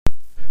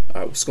All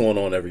right, what's going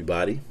on,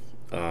 everybody?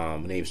 My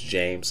name's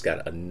James.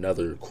 Got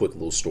another quick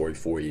little story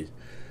for you.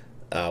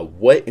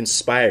 What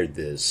inspired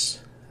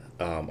this?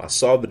 I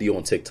saw a video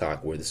on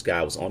TikTok where this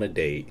guy was on a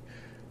date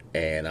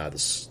and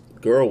this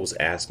girl was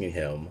asking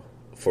him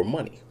for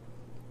money.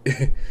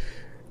 And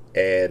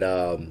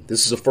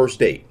this is a first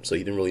date, so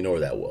he didn't really know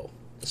her that well.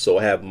 So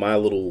I have my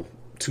little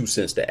 2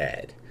 cents to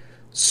add.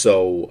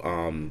 So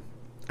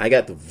I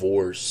got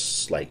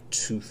divorced like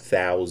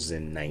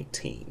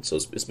 2019, so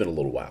it's been a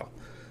little while.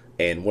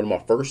 And one of my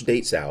first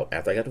dates out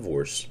after I got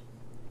divorced,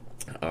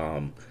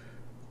 um,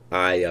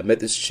 I met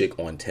this chick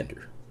on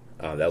Tinder.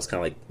 That was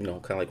kind of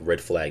like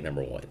red flag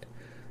number one.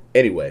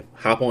 Anyway,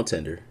 hop on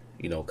Tinder.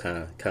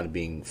 Kind of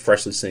being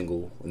freshly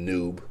single,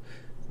 noob,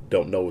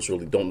 don't know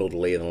the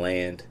lay of the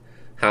land.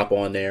 Hop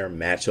on there,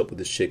 match up with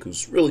this chick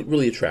who's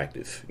really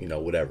attractive.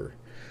 Whatever,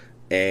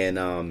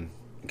 and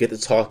get to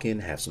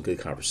talking, have some good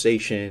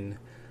conversation,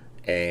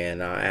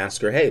 and I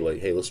ask her, hey,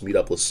 let's meet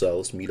up.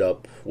 Let's meet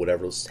up.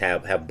 Whatever. Let's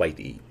have a bite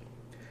to eat.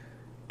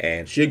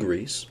 And she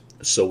agrees.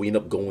 So we end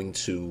up going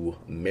to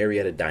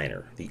Marietta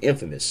Diner, the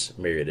infamous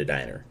Marietta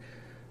Diner.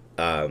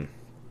 Um,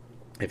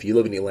 if you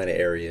live in the Atlanta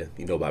area,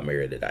 you know about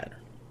Marietta Diner.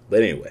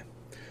 But anyway,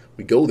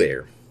 we go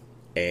there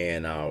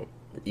and we're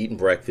eating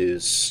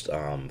breakfast.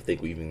 I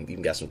think we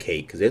even got some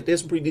cake because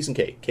there's some pretty decent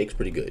cake. Cake's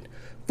pretty good.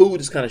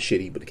 Food is kind of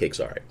shitty, but the cake's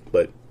all right.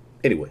 But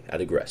anyway, I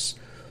digress.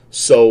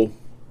 So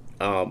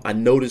I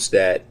noticed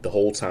that the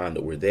whole time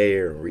that we're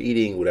there and we're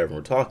eating, whatever,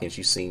 we're talking,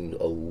 she seemed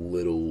a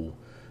little,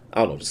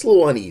 I don't know, just a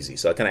little uneasy.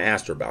 So I kind of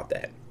asked her about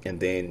that. And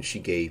then she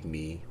gave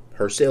me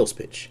her sales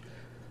pitch.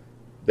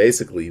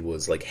 Basically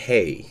was like,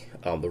 hey,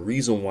 the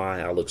reason why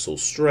I look so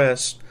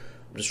stressed,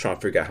 I'm just trying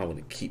to figure out how I'm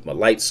going to keep my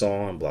lights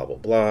on, blah, blah,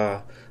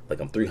 blah.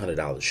 Like I'm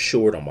 $300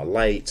 short on my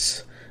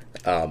lights.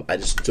 I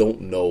just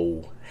don't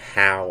know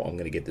how I'm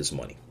going to get this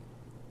money.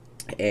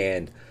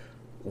 And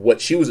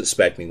what she was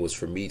expecting was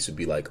for me to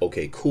be like,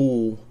 okay,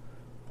 cool.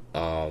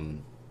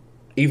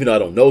 Even though I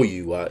don't know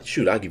you, I'll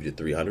give you the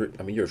 300.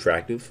 I mean, you're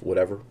attractive,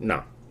 whatever.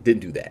 Nah,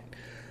 didn't do that.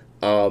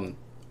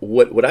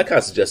 What I kind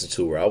of suggested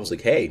to her, I was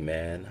like, hey,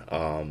 man,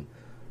 I'm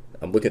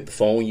looking at the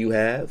phone you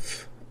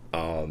have.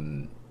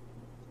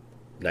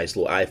 Nice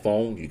little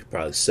iPhone. You could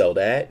probably sell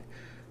that.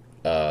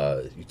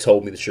 You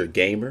told me that you're a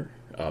gamer.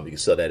 You can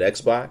sell that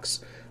Xbox.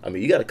 I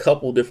mean, you got a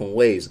couple different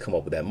ways to come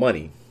up with that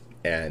money,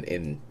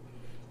 and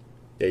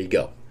there you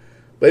go.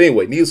 But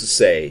anyway, needless to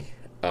say,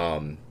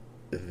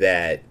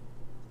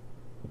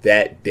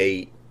 that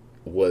date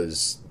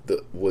was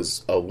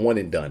a one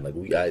and done. Like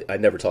I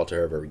never talked to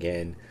her ever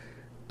again.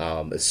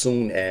 As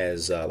soon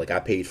as I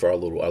paid for our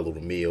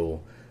little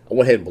meal, I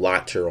went ahead and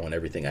blocked her on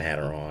everything I had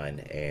her on,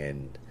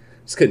 and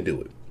just couldn't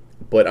do it.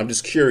 But I'm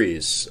just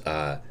curious.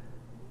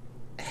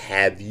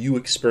 Have you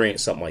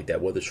experienced something like that,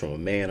 whether it's from a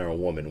man or a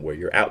woman, where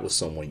you're out with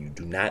someone you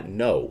do not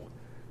know,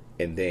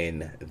 and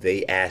then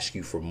they ask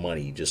you for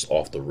money just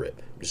off the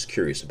rip? I'm just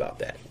curious about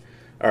that.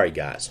 All right,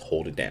 guys,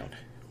 hold it down.